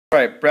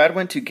Alright, Brad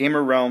went to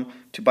Gamer Realm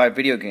to buy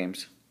video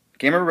games.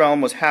 Gamer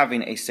Realm was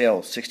having a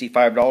sale,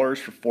 $65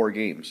 for 4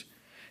 games.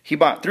 He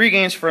bought 3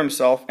 games for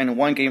himself and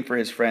 1 game for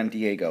his friend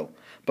Diego.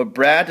 But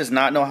Brad does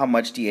not know how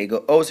much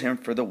Diego owes him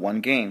for the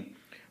 1 game.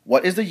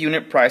 What is the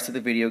unit price of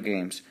the video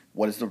games?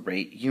 What is the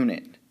rate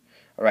unit?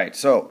 Alright,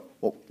 so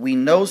what we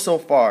know so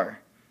far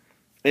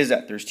is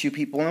that there's 2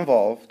 people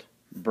involved,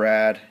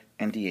 Brad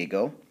and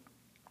Diego.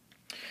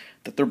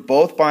 That they're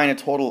both buying a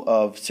total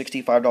of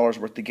 $65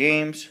 worth of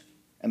games,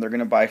 and they're going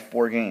to buy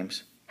 4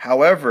 games.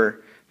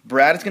 However,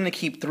 Brad is going to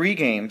keep 3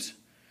 games,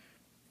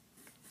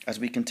 as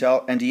we can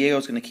tell, and Diego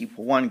is going to keep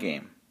 1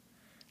 game.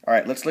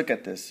 Alright, let's look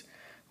at this.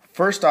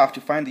 First off,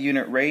 to find the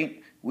unit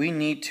rate, we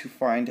need to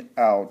find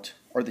out,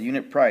 or the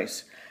unit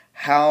price,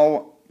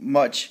 how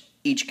much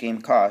each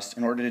game costs.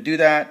 In order to do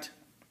that,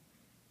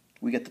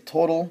 we get the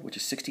total, which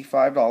is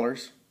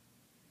 $65,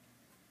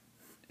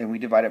 and we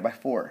divide it by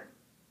 4.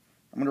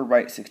 I'm going to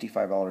write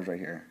 $65 right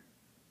here.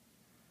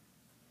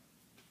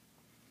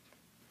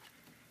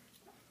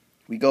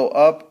 We go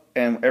up,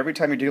 and every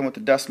time you're dealing with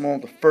the decimal,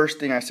 the first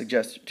thing I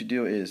suggest to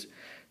do is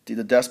do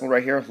the decimal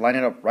right here, line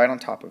it up right on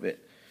top of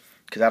it,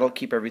 because that'll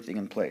keep everything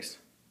in place.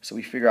 So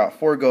we figure out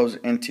 4 goes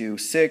into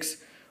 6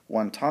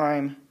 one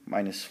time,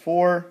 minus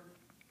 4.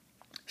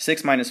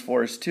 6 minus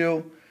 4 is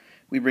 2.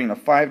 We bring the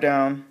 5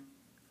 down.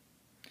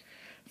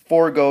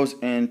 4 goes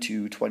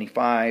into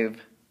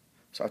 25.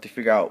 So I have to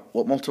figure out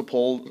what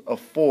multiple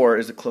of 4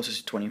 is the closest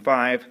to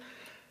 25.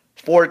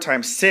 4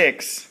 times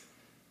 6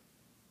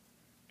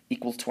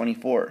 equals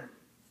 24.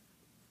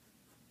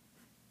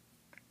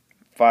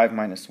 5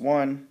 minus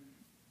 1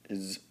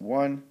 is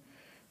 1.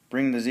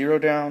 Bring the 0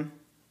 down.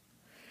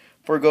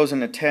 4 goes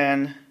into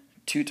 10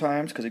 2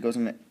 times because it goes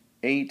into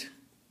 8.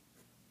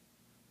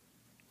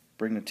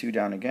 Bring the 2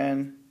 down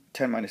again.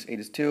 10 minus 8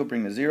 is 2.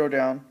 Bring the 0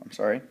 down. I'm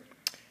sorry.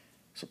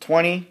 So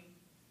 20.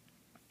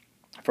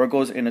 4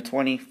 goes into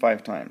 20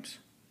 5 times.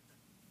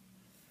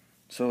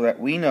 So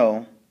that we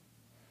know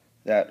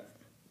that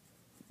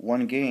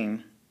 1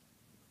 game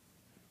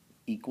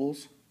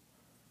equals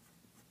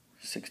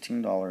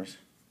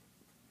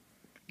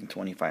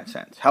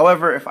 $16.25.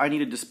 However, if I need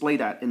to display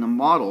that in the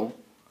model,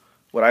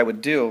 what I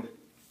would do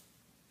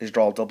is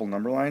draw a double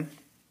number line.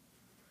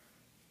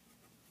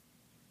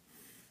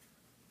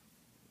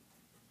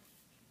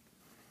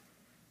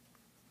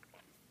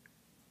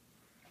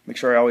 Make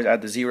sure I always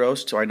add the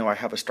zeros so I know I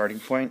have a starting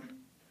point.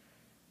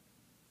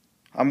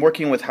 I'm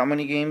working with how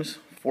many games?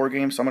 4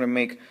 games. So I'm going to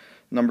make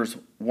numbers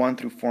 1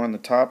 through 4 on the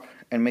top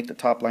and make the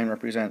top line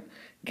represent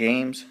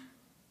games.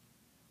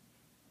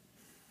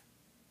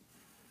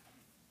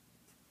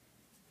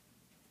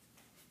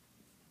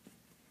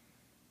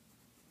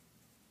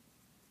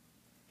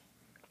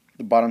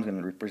 The bottom is going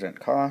to represent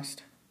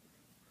cost.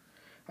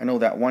 I know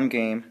that 1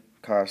 game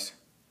costs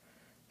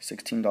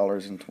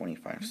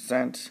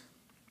 $16.25.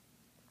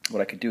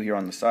 What I could do here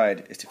on the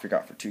side is to figure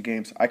out for 2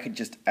 games. I could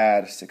just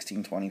add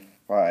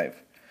 16.25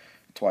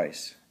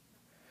 twice.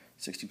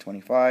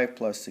 16.25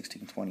 plus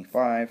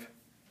 16.25.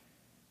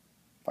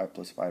 5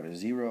 plus 5 is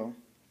 0.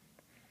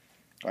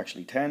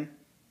 Actually 10.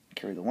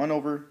 Carry the 1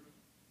 over.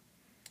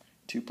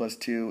 2 plus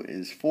 2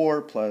 is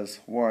 4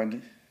 plus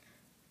 1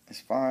 is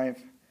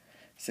 5.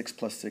 6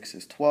 plus 6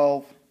 is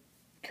 12.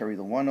 Carry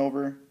the 1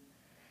 over.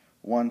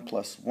 1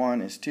 plus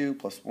 1 is 2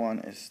 plus 1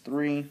 is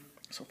 3.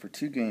 So for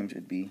 2 games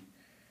it'd be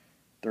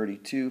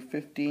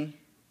 32.50.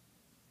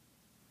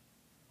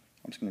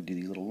 I'm just going to do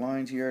these little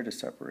lines here to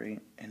separate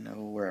and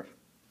know where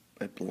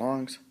it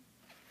belongs.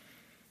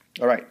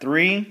 Alright,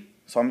 3.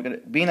 So I'm going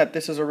to, being that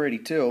this is already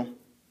 2,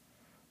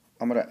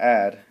 I'm going to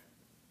add,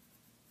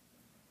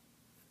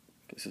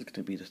 this is going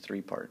to be the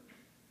 3 part.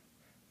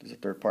 This is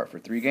the 3rd part for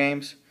 3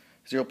 games.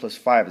 0 plus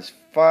 5 is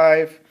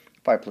 5.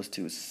 5 plus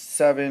 2 is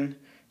 7.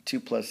 2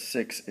 plus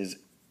 6 is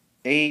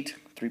 8.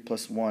 3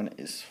 plus 1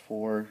 is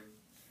 4.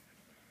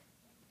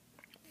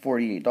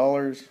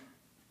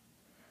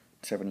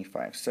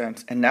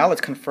 $48.75. And now let's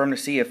confirm to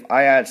see if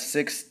I add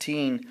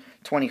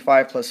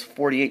 16.25 plus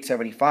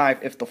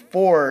 48.75, if the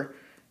 4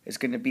 is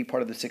going to be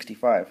part of the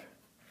 65.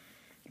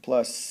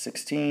 Plus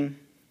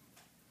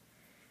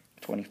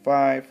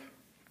 16.25.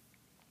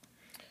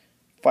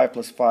 5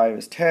 plus 5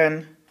 is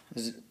 10.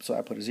 So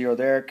I put a 0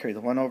 there, carry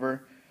the 1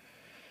 over.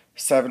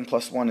 7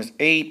 plus 1 is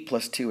 8,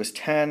 plus 2 is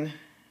 10.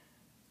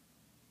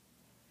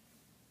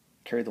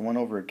 Carry the 1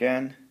 over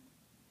again.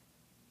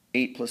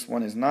 8 plus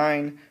 1 is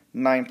 9.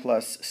 9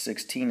 plus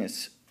 16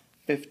 is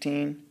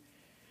 15.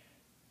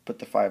 Put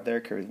the 5 there,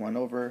 carry the 1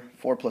 over.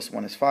 4 plus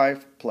 1 is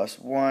 5, plus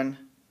 1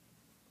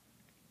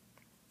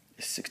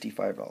 is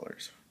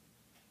 $65.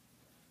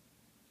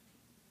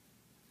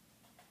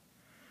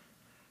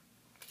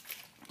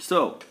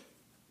 So,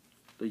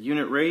 the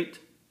unit rate,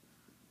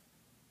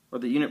 or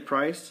the unit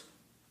price,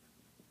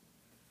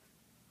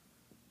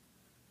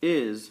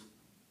 is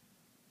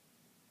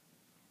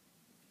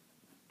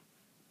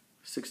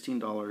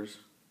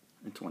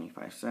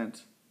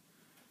 $16.25.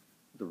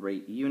 The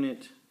rate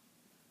unit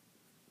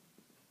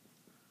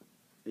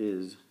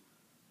is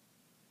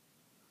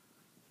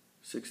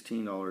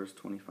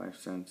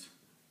 $16.25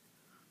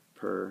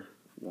 per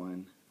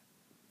one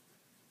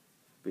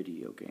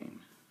video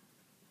game.